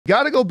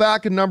Got to go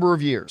back a number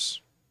of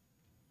years.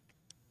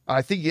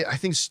 I think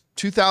it's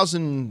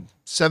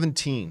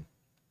 2017.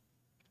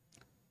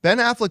 Ben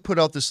Affleck put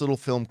out this little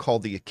film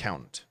called The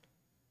Accountant,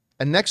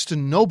 and next to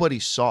nobody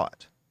saw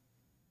it.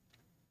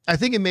 I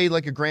think it made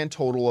like a grand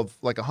total of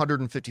like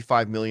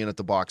 155 million at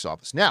the box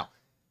office. Now,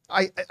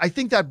 I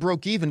think that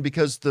broke even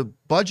because the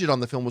budget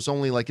on the film was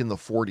only like in the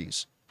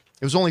 40s.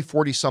 It was only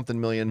 40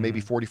 something million, maybe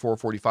 44,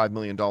 45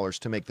 million dollars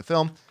to make the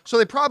film. So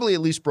they probably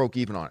at least broke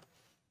even on it.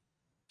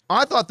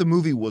 I thought the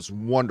movie was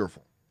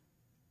wonderful.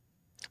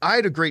 I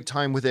had a great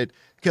time with it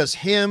because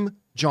him,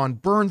 John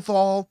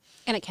Bernthal.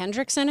 Anna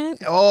Kendrick's in it.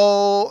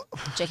 Oh.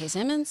 J.K.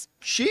 Simmons.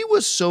 She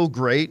was so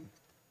great.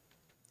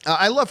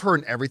 I love her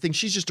in everything.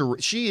 She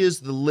is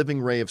the living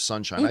ray of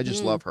sunshine. I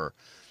just love her.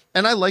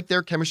 And I like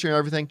their chemistry and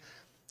everything.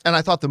 And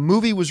I thought the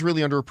movie was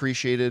really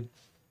underappreciated.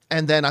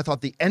 And then I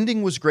thought the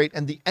ending was great.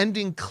 And the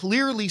ending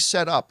clearly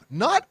set up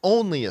not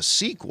only a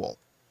sequel,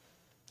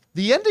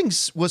 the ending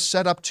was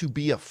set up to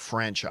be a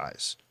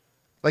franchise.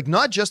 Like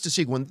not just a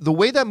sequel. The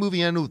way that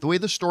movie ended, the way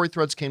the story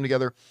threads came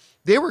together,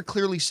 they were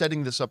clearly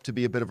setting this up to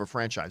be a bit of a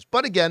franchise.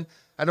 But again,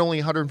 at only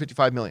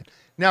 155 million.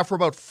 Now, for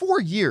about 4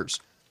 years,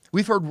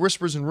 we've heard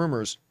whispers and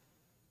rumors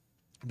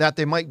that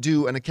they might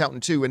do An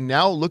Accountant 2, and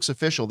now it looks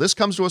official. This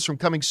comes to us from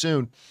Coming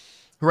Soon,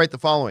 who write the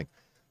following.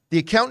 The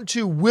Accountant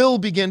 2 will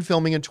begin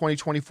filming in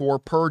 2024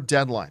 per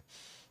deadline.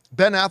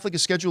 Ben Affleck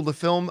is scheduled to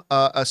film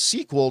a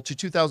sequel to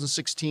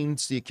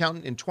 2016's The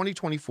Accountant in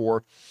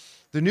 2024.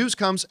 The news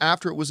comes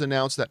after it was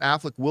announced that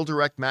Affleck will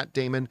direct Matt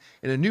Damon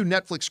in a new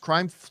Netflix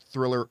crime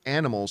thriller,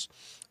 Animals,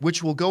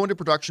 which will go into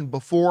production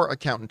before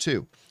Accountant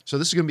 2. So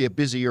this is going to be a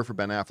busy year for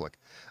Ben Affleck.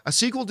 A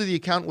sequel to The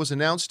Accountant was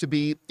announced to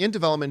be in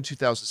development in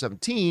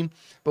 2017,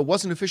 but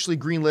wasn't officially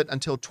greenlit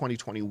until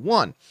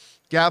 2021.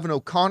 Gavin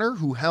O'Connor,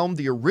 who helmed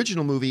the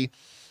original movie,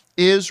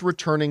 is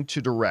returning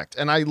to direct.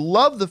 And I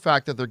love the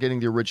fact that they're getting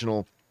the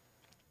original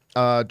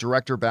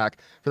director back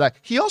for that.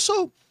 He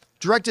also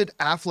directed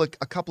Affleck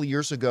a couple of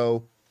years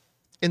ago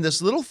in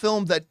this little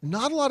film that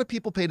not a lot of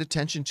people paid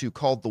attention to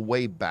called The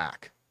Way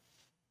Back,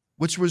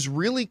 which was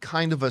really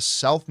kind of a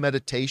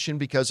self-meditation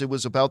because it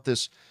was about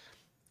this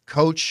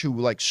coach who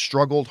like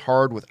struggled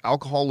hard with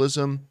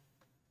alcoholism.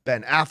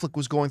 Ben Affleck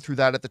was going through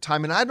that at the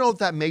time. And I don't know if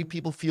that made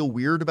people feel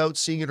weird about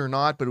seeing it or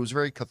not, but it was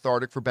very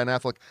cathartic for Ben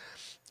Affleck.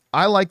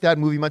 I like that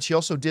movie much. He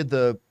also did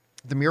the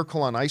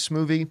Miracle on Ice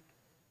movie,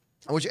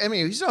 which, I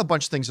mean, he's done a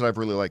bunch of things that I've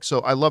really liked. So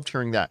I loved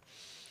hearing that.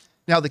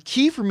 Now, the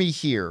key for me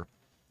here,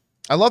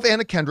 I love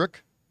Anna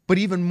Kendrick, but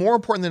even more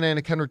important than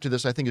Anna Kendrick to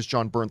this, I think, is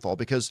John Bernthal,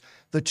 because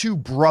the two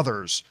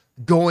brothers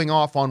going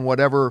off on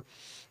whatever,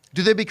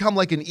 do they become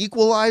like an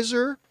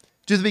equalizer?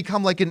 Do they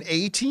become like an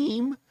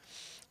A-team?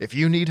 If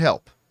you need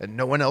help and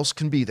no one else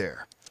can be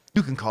there,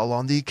 you can call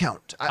on the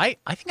accountant. I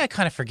think I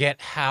kind of forget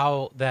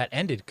how that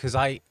ended, because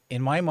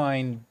in my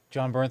mind,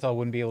 John Bernthal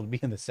wouldn't be able to be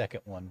in the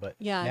second one, but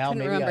yeah, now I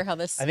couldn't remember how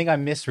this. I think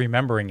I'm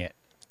misremembering it.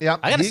 Yeah,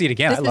 I got to see it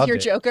again. This is your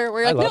Joker.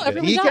 We're like, no,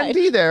 everyone he died. can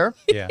be there.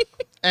 Yeah,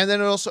 and then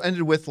it also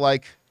ended with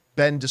like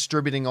Ben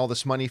distributing all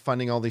this money,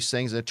 funding all these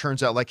things. And it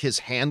turns out like his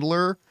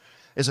handler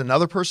is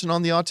another person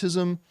on the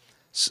autism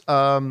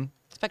Spectrum.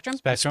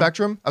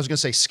 I was going to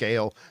say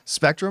scale.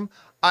 Spectrum.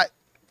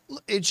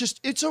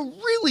 It's a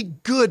really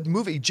good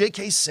movie.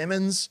 J.K.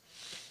 Simmons.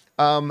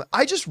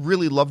 I just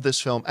really love this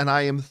film, and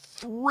I am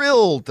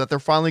thrilled that they're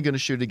finally going to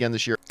shoot it again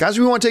this year. Guys,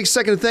 we want to take a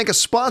second to thank a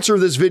sponsor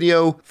of this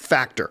video,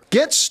 Factor.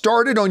 Get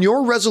started on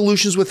your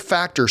resolutions with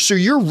Factor so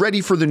you're ready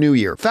for the new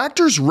year.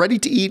 Factor's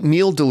ready-to-eat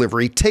meal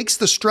delivery takes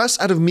the stress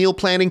out of meal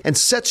planning and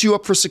sets you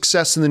up for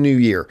success in the new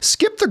year.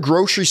 Skip the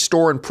grocery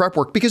store and prep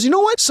work, because you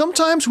know what?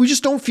 Sometimes we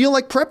just don't feel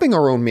like prepping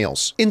our own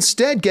meals.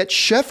 Instead, get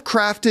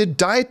chef-crafted,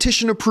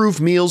 dietitian-approved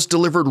meals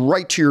delivered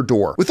right to your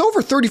door. With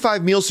over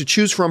 35 meals to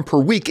choose from per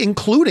week,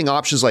 including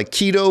options like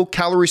keto,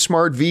 calorie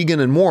smart, vegan,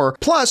 and more,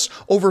 plus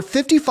over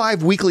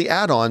 55 weekly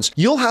add-ons,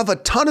 you'll have a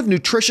ton of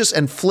nutritious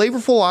and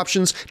flavorful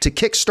options to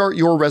kickstart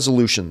your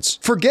resolutions.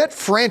 Forget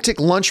frantic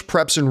lunch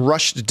preps and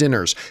rushed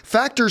dinners.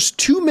 Factor's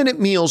 2-minute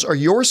meals are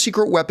your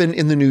secret weapon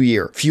in the new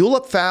year. Fuel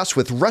up fast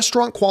with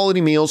restaurant-quality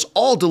meals,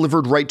 all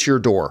delivered right to your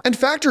door. And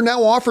Factor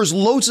now offers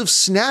loads of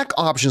snack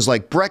options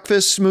like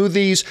breakfast,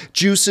 smoothies,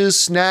 juices,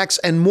 snacks,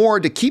 and more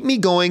to keep me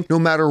going no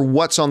matter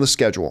what's on the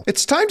schedule.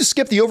 It's time to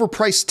skip the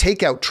overpriced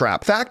takeout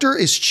trap. Factor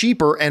is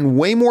cheaper and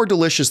way more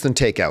delicious than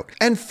takeout.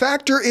 And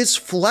Factor is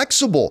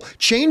flexible.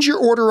 Change your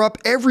order up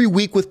every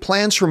week with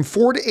plans from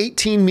 4 to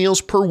 18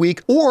 meals per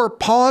week, or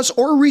pause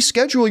or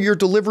reschedule your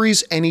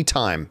deliveries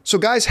anytime. So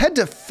guys, head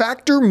to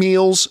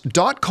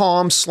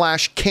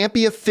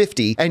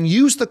factormeals.com/Campea50 and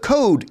use the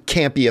code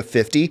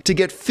Campea50 to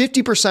get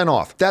 50%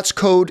 off. That's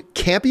code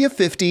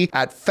Campea50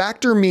 at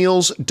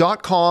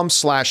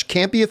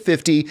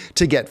factormeals.com/Campea50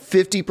 to get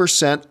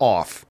 50%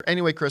 off.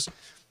 Anyway, Chris,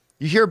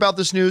 you hear about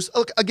this news.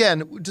 Look,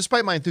 again,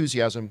 despite my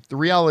enthusiasm, the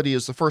reality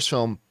is the first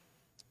film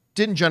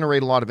didn't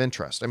generate a lot of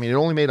interest. I mean, it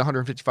only made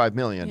 155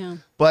 million. Yeah.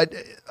 But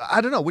I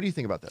don't know. What do you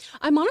think about this?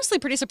 I'm honestly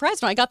pretty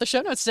surprised when I got the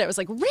show notes today. I was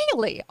like,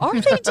 really? Are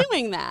they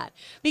doing that?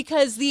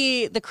 Because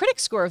the critic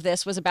score of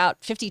this was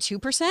about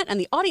 52% and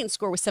the audience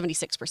score was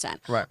 76%.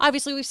 Right.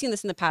 Obviously, we've seen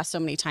this in the past so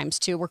many times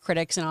too, where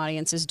critics and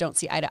audiences don't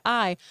see eye to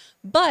eye.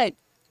 But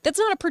that's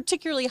not a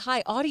particularly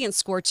high audience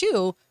score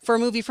too for a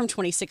movie from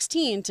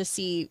 2016 to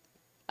see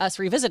us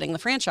revisiting the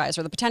franchise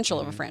or the potential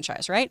of a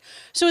franchise, right?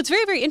 So it's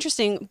very, very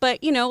interesting.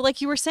 But, you know,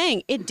 like you were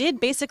saying, it did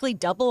basically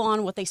double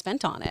on what they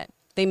spent on it.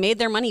 They made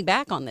their money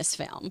back on this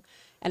film.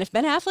 And if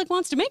Ben Affleck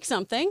wants to make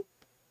something,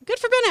 good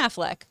for Ben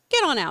Affleck.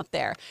 Get on out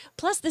there.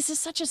 Plus, this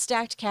is such a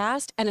stacked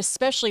cast, and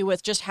especially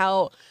with just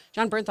how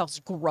John Bernthal's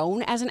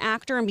grown as an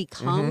actor and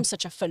become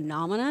such a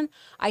phenomenon,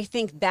 I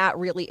think that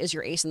really is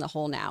your ace in the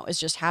hole now, is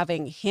just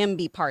having him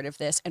be part of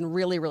this and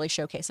really, really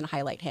showcase and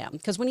highlight him.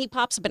 Because when he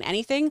pops up in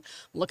anything,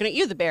 looking at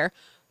you, the bear,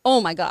 oh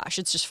my gosh,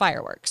 it's just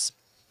fireworks.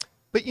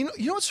 But you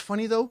know what's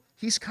funny though?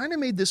 He's kind of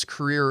made this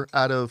career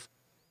out of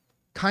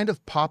kind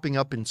of popping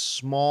up in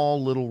small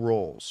little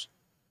roles.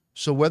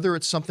 So whether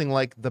it's something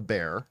like The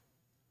Bear,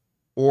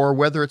 or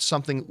whether it's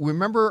something,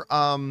 remember,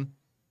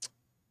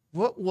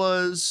 what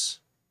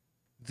was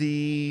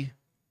it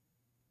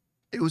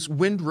was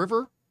Wind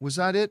River? Was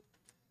that it?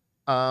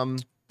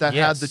 That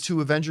had the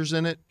two Avengers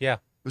in it? Yeah.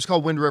 It was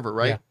called Wind River,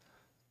 right? Yeah.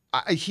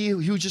 He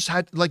just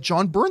had, like,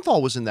 John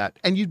Bernthal was in that.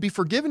 And you'd be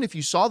forgiven if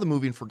you saw the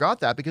movie and forgot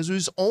that, because it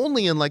was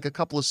only in like a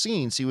couple of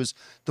scenes. He was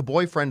the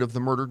boyfriend of the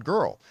murdered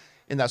girl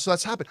in that. So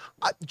that's happened.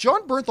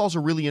 John Bernthal's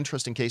a really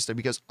interesting case study,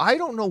 because I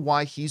don't know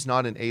why he's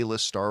not an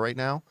A-list star right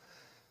now.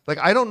 Like,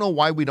 I don't know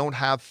why we don't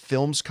have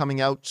films coming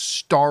out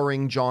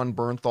starring John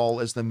Bernthal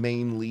as the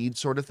main lead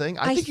sort of thing.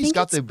 I think he's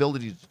got the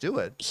ability to do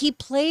it. He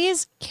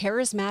plays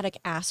charismatic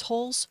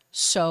assholes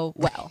so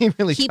well. He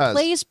really does. He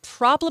plays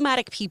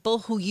problematic people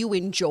who you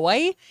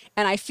enjoy,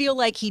 and I feel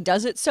like he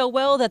does it so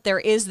well that there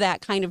is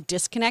that kind of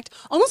disconnect,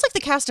 almost like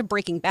the cast of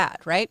Breaking Bad,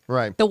 right?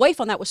 Right. The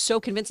wife on that was so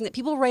convincing that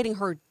people were writing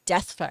her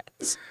death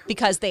threats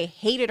because they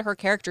hated her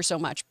character so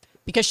much,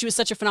 because she was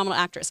such a phenomenal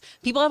actress.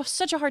 People have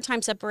such a hard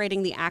time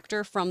separating the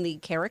actor from the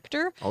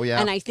character. Oh, yeah.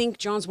 And I think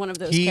John's one of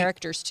those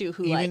characters, too,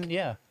 who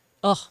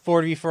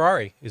Ford v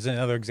Ferrari is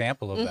another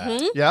example of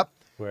that. Yep.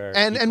 Where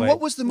and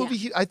what was the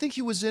movie? I think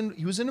he was in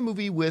a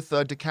movie with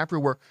DiCaprio,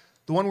 where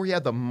the one where he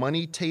had the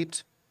money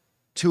taped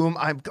to him.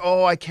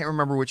 I can't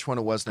remember which one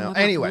it was now. I'm not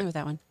Anyway, familiar with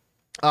that one.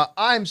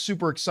 I'm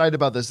super excited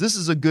about this. This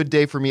is a good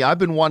day for me. I've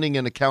been wanting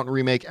an Accountant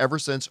remake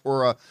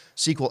or a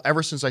sequel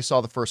ever since I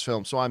saw the first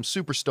film. So I'm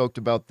super stoked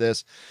about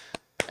this.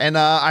 And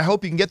I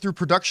hope you can get through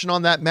production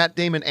on that Matt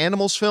Damon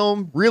Animals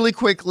film really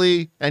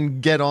quickly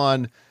and get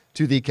on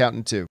to The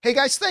Accountant 2. Hey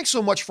guys, thanks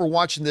so much for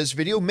watching this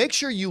video. Make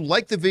sure you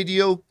like the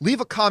video, leave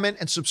a comment,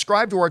 and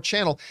subscribe to our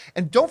channel.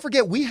 And don't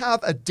forget, we have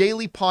a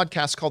daily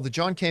podcast called the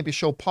John Campea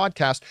Show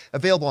podcast,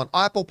 available on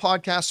Apple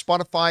Podcasts,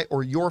 Spotify,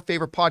 or your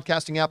favorite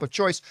podcasting app of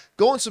choice.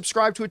 Go and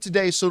subscribe to it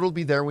today so it'll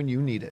be there when you need it.